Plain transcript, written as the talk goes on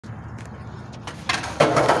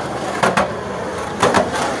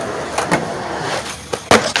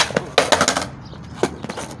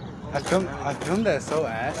I filmed that so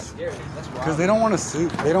ass because they don't want to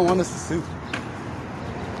soup. They don't want us to soup.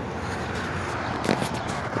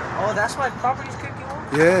 Oh, that's why property's kicking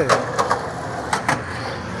off? Yeah.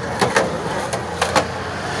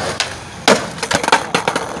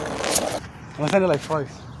 I'm gonna send it like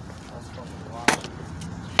twice.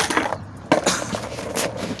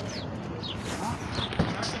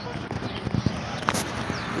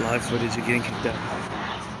 Live footage of getting kicked out.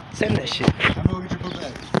 Send that shit. I'm gonna get your book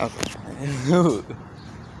back. Okay.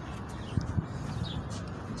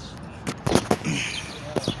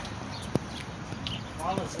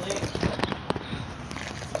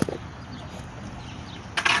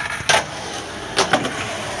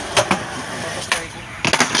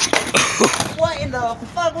 What in the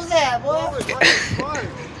fuck was that, boy?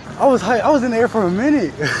 I was hyped. I was in the air for a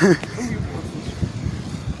minute.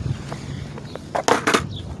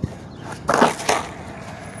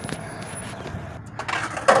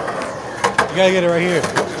 You gotta get it right here.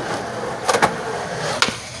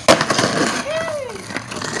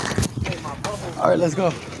 All right, let's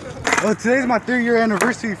go. Oh, today's my 3-year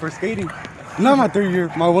anniversary for skating. Not my 3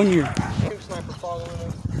 year, my 1 year. Sniper following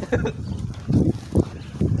us.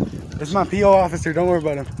 It's my PO officer. Don't worry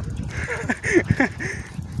about him.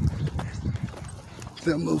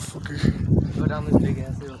 That motherfucker. Go down this big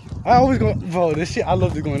ass hill. I always go, bro. This shit, I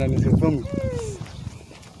love to going down this hill. Feel me?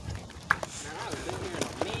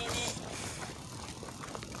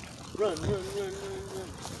 Run.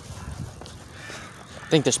 I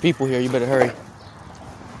think there's people here. You better hurry.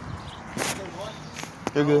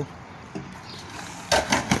 You're good.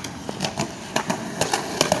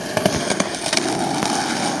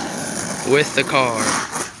 With the car.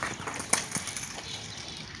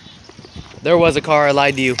 There was a car. I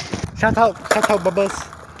lied to you. Shout out, Babas.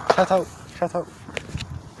 Shout out. I'm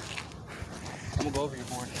gonna go over your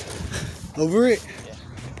board. Over it? Yeah.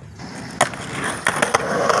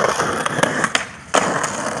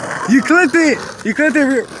 You clipped it! You clipped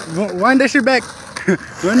it! Wind that shit back!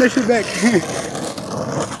 Wind that shit back!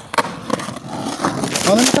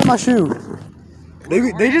 Oh, let me tie my shoe.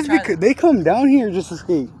 They come down here just to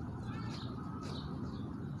skate.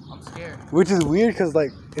 I'm scared. Which is weird because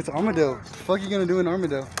like it's Armadale. What the fuck you gonna do in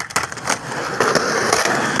Armadale?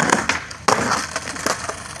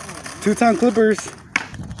 2-time clippers.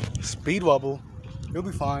 Speed wobble. You'll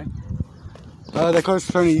be fine. That car's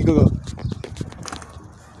turning, you can go.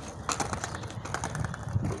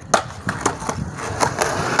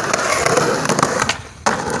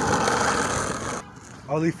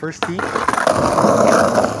 Ollie first tee. How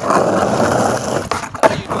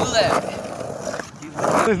do you do that?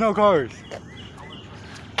 There's no cars.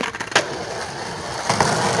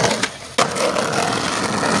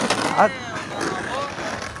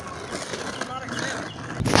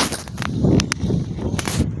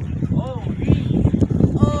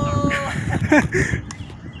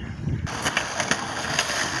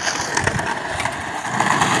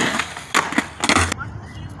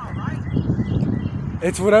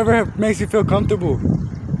 It's whatever makes you feel comfortable.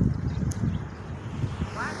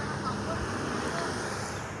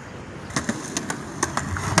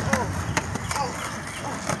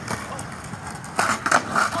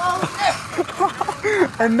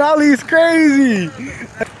 And Nolly's crazy.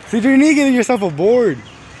 See, you need to get yourself a board.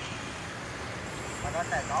 I got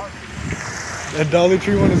that Dollar Tree. That Dollar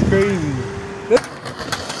Tree one is crazy.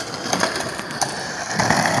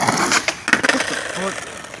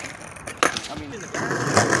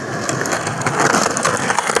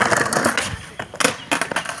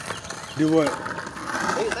 Do what?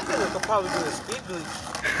 Hey, that thing could probably do a speed glitch.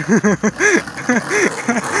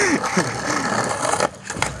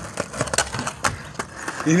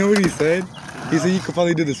 You know what he said? He said you could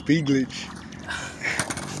probably do the speed glitch.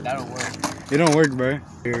 That'll work. It don't work, bro.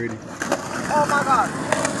 Already. Oh my god.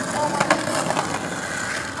 Oh my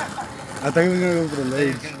god. I thought he was gonna go for the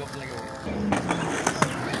legs.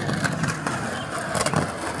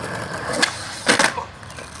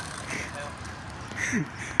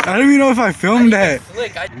 I don't even know if I filmed that.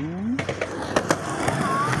 Flick,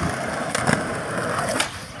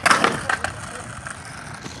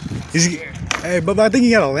 Hey, but I think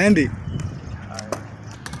you gotta land it.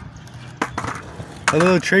 A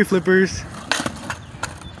little tray flippers.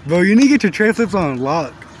 Bro, you need to get your tray flips on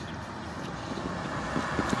lock.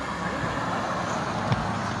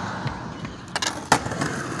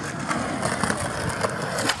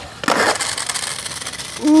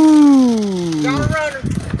 Ooh. Got a runner.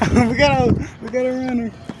 we got a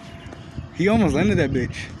runner. He almost landed that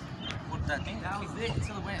bitch. I think that was it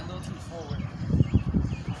until it went a little too forward.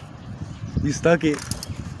 You stuck it.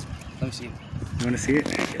 Let me see it. You wanna see it?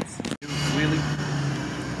 Yes. Wheelie.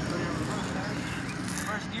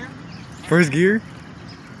 First gear. First gear.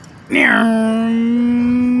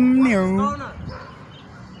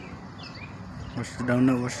 What's the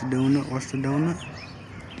donut? What's the donut? What's the donut?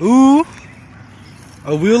 Ooh.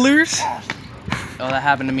 A Wheelers. Oh, that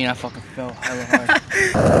happened to me and I fucking fell hella hard.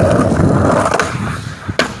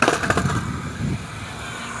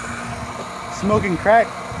 Smoking crack.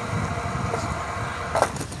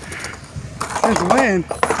 Since when?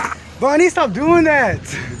 Bro, I need to stop doing that.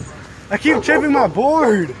 I keep tripping my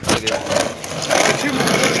board.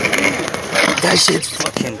 That shit's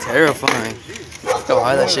fucking terrifying. Look how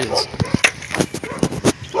high that shit is.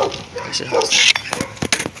 That shit hurts.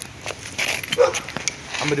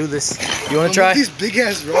 I'm gonna do this. You wanna try? These big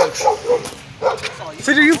ass rocks.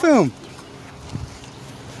 Cedric, you film.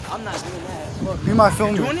 I'm not doing that. Look, You might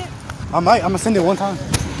film doing it. it? I might. I'm gonna send it one time.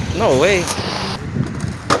 No way.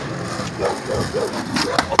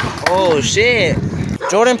 Oh shit.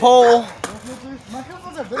 Jordan Pole. My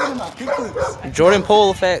headphones are better than my kickflips. Jordan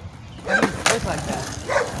Pole effect.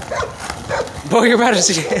 Bro, you're about to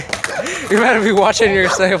see. You're about to be watching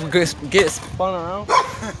yourself get spun around.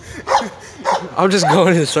 I'm just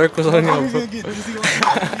going in circles on you, bro.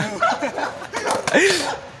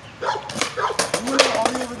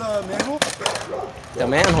 The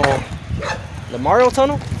manhole. The Mario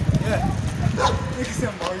tunnel? Yeah. You can say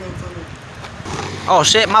Mario tunnel. Oh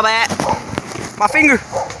shit, my bad. My finger.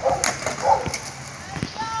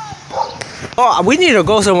 Oh, we need to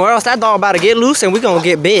go somewhere else. That dog about to get loose and we gonna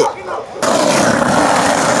get bit.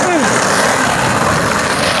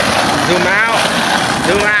 Zoom out.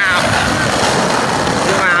 Zoom out.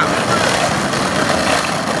 Zoom out.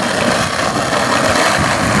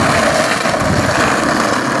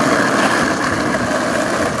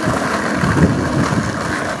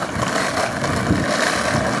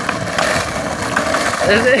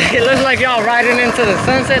 It looks like y'all riding into the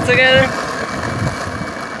sunset together.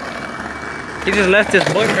 He just left his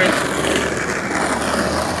boyfriend.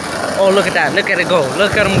 Oh, look at that. Look at it go.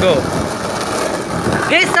 Look at him go.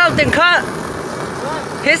 Hit something, cut.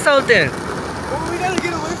 Hit something. Oh, we gotta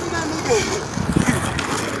get away from that nigga.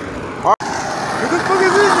 What the fuck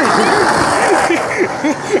is this?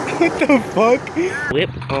 What the fuck?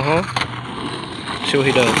 Whip. Uh-huh. See what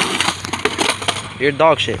he does. You're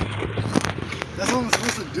dog shit. That's what I'm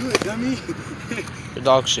supposed to do, it, dummy. You're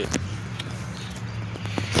dog shit.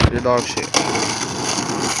 You're dog shit.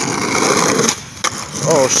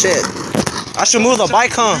 Oh shit. I should move the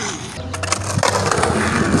bike, huh?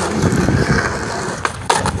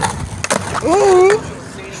 Ooh,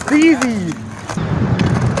 Stevie.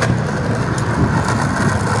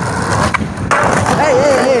 Hey,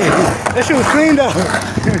 that shit was clean though.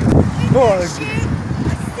 Oh,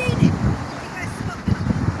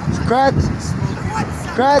 crack,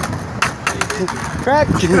 crack, crack,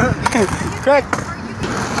 crack.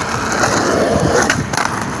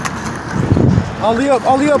 Ollie up,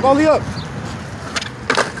 ollie up, ollie up.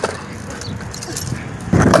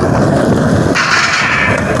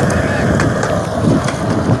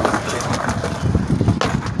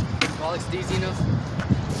 Alex, do you see enough?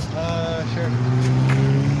 Sure.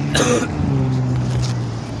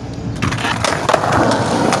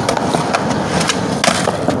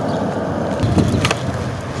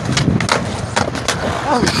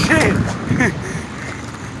 Oh shit!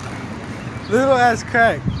 Little ass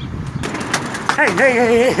crack. Hey, hey,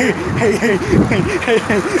 hey, hey, hey, hey, hey,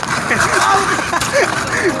 hey,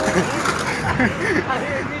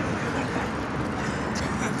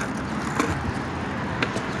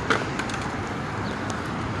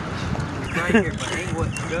 Right here, but ain't what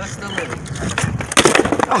just a little.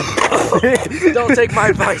 Don't take my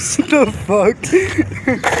advice. What the fuck?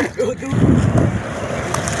 Go do it.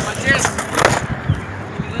 My chest.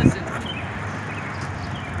 Listen.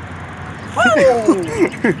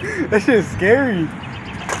 That shit is scary.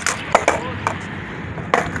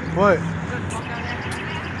 What?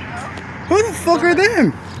 Who the fuck are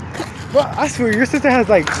them? Bro, I swear your sister has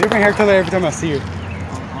like different hair color every time I see her.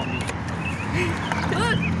 Look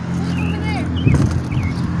over there.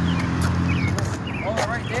 Oh,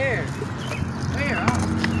 right there. Where?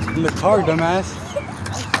 In the car, dumbass.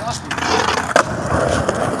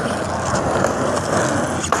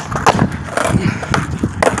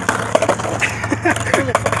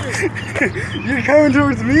 You're coming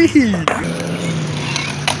towards me.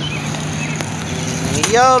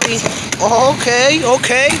 Yummy. Oh, okay,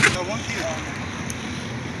 okay.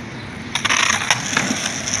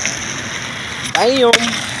 Damn.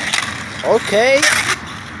 Okay.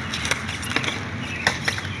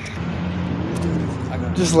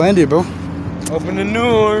 Just landed, bro. Open the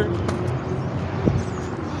door.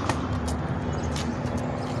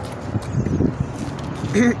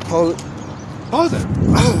 Hold it. Pause it.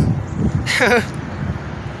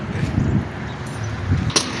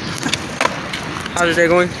 How's your day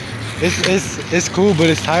going? It's cool, but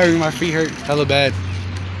it's tiring. My feet hurt hella bad.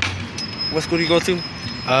 What school do you go to?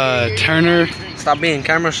 Turner. Stop being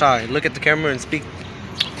camera shy. Look at the camera and speak.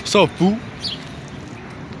 So, boo.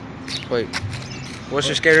 Wait. What's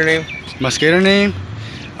your skater name? My skater name?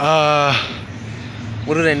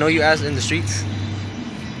 What do they know you as in the streets?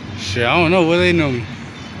 Shit, I don't know. What do they know me?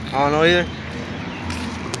 I don't know either.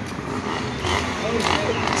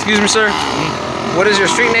 Excuse me, sir. What is your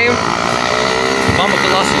street name? Mama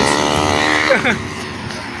Colossus.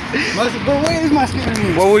 But what is my skater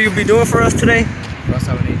name? What will you be doing for us today? That's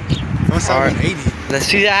how it is. What's Alright. 180? Let's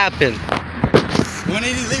see that happen.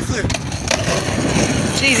 180 leaf flip.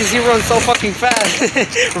 Jesus, he runs so fucking fast.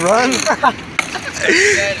 Run.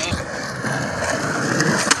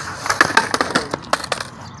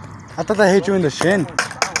 I thought that hit you in the shin. Should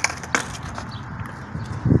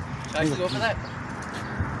I actually go for that?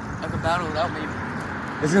 I could battle without me.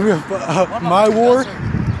 It's gonna be my war.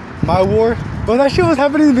 My war. But that shit was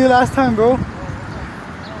happening to me last time, bro.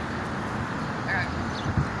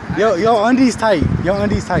 Yo, undies tight. Yo,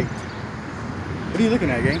 undies tight. What are you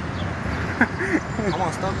looking at, gang? I'm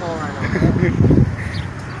on stunt mode right now.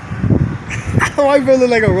 Why bro look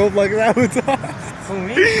like a Roblox avatar? For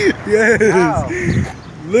me? Yes. Wow.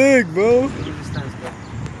 Look, bro.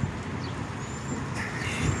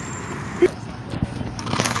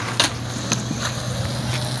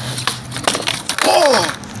 Oh!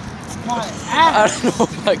 I don't know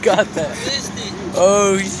if I got that.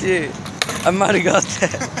 Oh shit. I might have got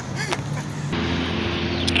that.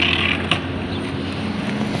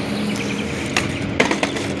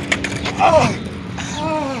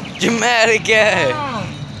 Dramatic guy.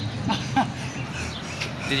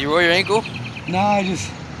 Did you roll your ankle? Nah, it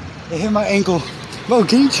hit my ankle. Bro,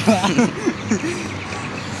 can you try?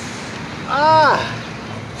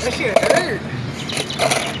 That shit hurt.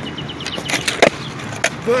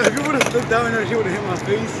 But if you would have flipped down there, she would have hit my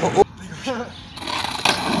face.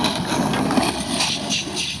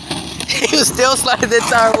 He was still sliding the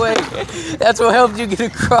entire way. That's what helped you get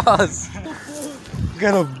across.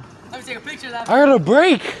 Let me take a picture of that. I got a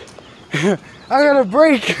break. I got a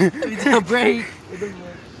break. Let me take a break.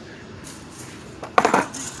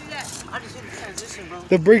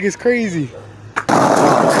 The break is crazy.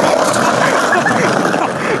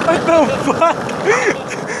 What the fuck?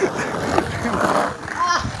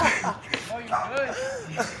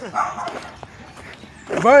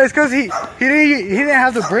 Bro, it's cause he didn't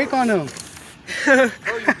have the brake on him.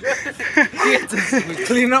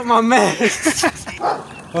 Clean up my mess.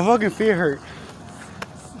 My fucking feet hurt.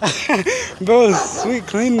 Bro, it's sweet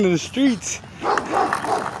cleaning the streets.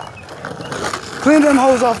 Clean them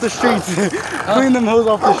hoes off the streets. Clean them hoes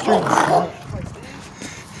off the streets.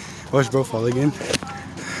 Watch bro fall again.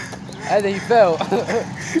 And then you fell.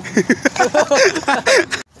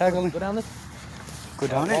 Tackle him. Go down this. Go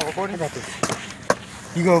down it. I got this.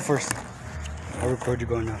 You go first. I'll record you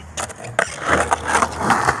going down.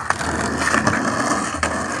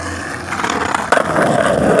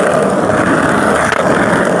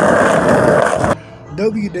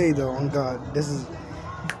 W day though, on God. This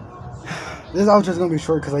outro is gonna be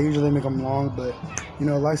short because I usually make them long, but you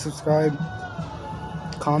know, like, subscribe,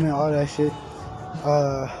 comment, all that shit.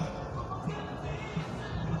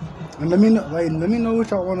 And let me know what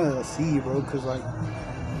y'all wanna see, bro, cause like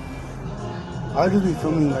I'll just be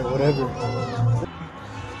filming like whatever.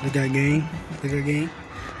 Look at gang. Look at gang.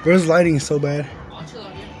 Bro's lighting is so bad.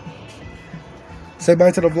 Say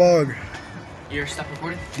bye to the vlog. You're stop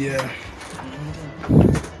recording? Yeah.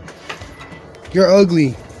 You're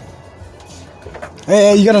ugly.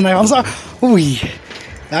 Hey, you got a knife. I'm sorry. Ooh,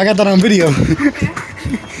 I got that on video.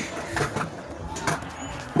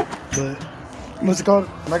 But what's it called?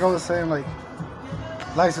 Like I was saying, like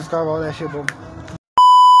subscribe, all that shit, bro.